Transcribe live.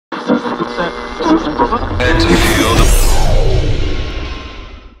Dwain,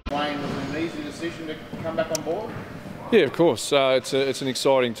 was it an easy decision to come back on board? Yeah, of course. It's an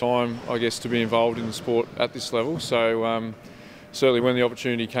exciting time, I guess, to be involved in the sport at this level. So certainly when the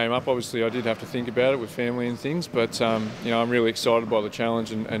opportunity came up, obviously I did have to think about it with family and things, but you know, I'm really excited by the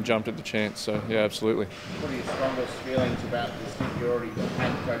challenge and jumped at the chance. So yeah, absolutely. What are your strongest feelings about this thing you already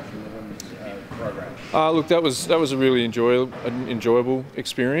had coaching the women's program? Look, that was a really enjoyable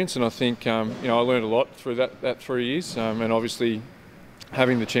experience, and I think you know, I learned a lot through that 3 years, and obviously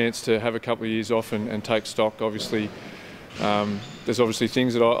having the chance to have a couple of years off and take stock, obviously. There's obviously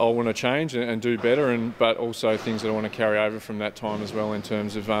things that I want to change and do better, but also things that I want to carry over from that time as well in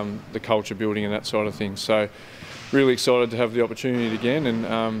terms of the culture building and that sort of thing. So really excited to have the opportunity again,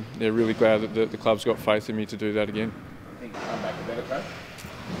 and yeah, really glad that the club's got faith in me to do that again. I think you come back a better coach?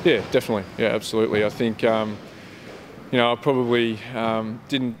 Yeah, definitely. Yeah, absolutely. I think you know, I probably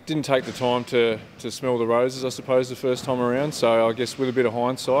didn't take the time to smell the roses, I suppose, the first time around. So I guess with a bit of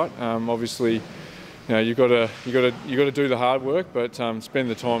hindsight, obviously, you know, you got to do the hard work, but spend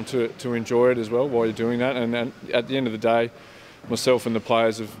the time to enjoy it as well while you're doing that. And at the end of the day, myself and the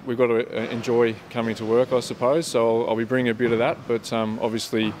players we've got to enjoy coming to work, I suppose. So I'll be bringing a bit of that, but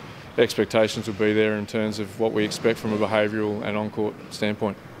obviously expectations will be there in terms of what we expect from a behavioural and on-court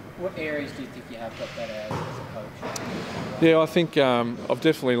standpoint. What areas do you think you have got better as a coach? Yeah, I think I've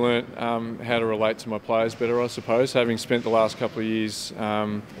definitely learnt how to relate to my players better, I suppose, having spent the last couple of years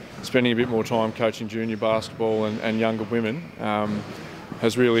spending a bit more time coaching junior basketball and younger women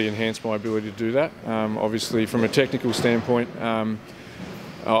has really enhanced my ability to do that. Obviously, from a technical standpoint,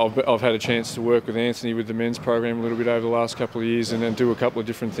 I've had a chance to work with Anthony with the men's program a little bit over the last couple of years and do a couple of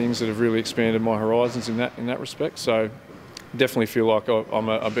different things that have really expanded my horizons in that respect. So definitely feel like I'm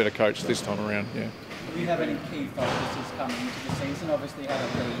a better coach this time around, yeah. Do you have any key focuses coming into the season? Obviously had a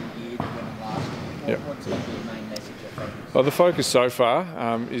lean year to win last year. What's going to be the main message or focus? Well, the focus so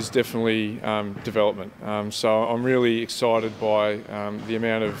far is definitely development. So I'm really excited by the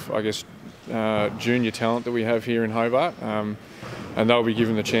amount of, I guess, junior talent that we have here in Hobart. And they'll be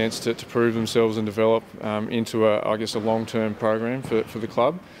given the chance to prove themselves and develop into I guess, a long-term program for the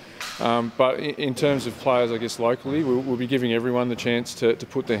club. But in terms of players, I guess, locally, we'll be giving everyone the chance to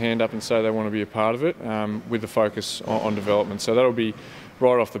put their hand up and say they want to be a part of it with the focus on development. So that'll be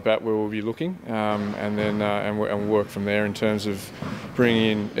right off the bat where we'll be looking, and then we'll work from there in terms of bringing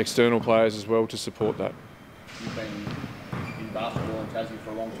in external players as well to support that. You've been in basketball in Tassie for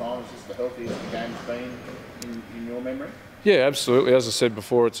a long time. Is this the healthiest the game's been in your memory? Yeah, absolutely. As I said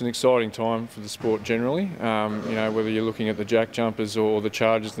before, it's an exciting time for the sport generally. You know, whether you're looking at the jack jumpers or the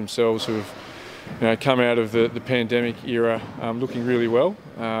chargers themselves, who have, you know, come out of the pandemic era looking really well,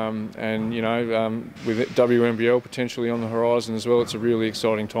 and you know, with WNBL potentially on the horizon as well, it's a really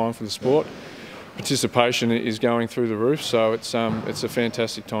exciting time for the sport. Participation is going through the roof, so it's a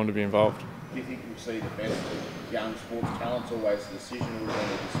fantastic time to be involved. Do you think you'll see the best young sports talents? Always the decision would have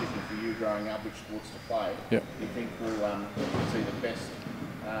been a decision for you growing up which sports to play. Yep. Do you think we'll see the best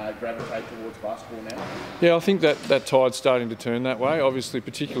gravitate towards basketball now? Yeah, I think that tide's starting to turn that way. Obviously,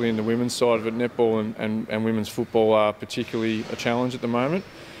 particularly in the women's side of it, netball and women's football are particularly a challenge at the moment.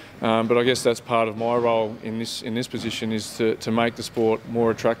 But I guess that's part of my role in this position, is to make the sport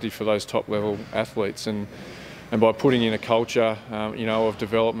more attractive for those top level athletes, and by putting in a culture, you know, of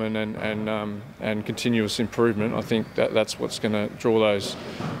development and continuous improvement, I think that's what's going to draw those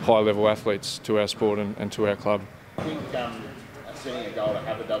high level athletes to our sport and to our club. I think setting a goal to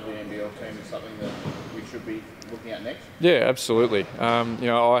have a WNBL team is something that we should be looking at next? Yeah, absolutely. You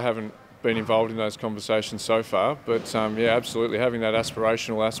know, I haven't been involved in those conversations so far, but yeah, absolutely, having that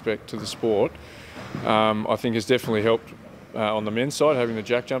aspirational aspect to the sport, I think has definitely helped on the men's side, having the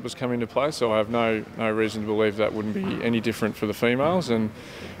jack jumpers come into play. So I have no reason to believe that wouldn't be any different for the females, and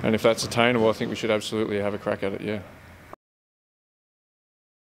if that's attainable, I think we should absolutely have a crack at it, yeah.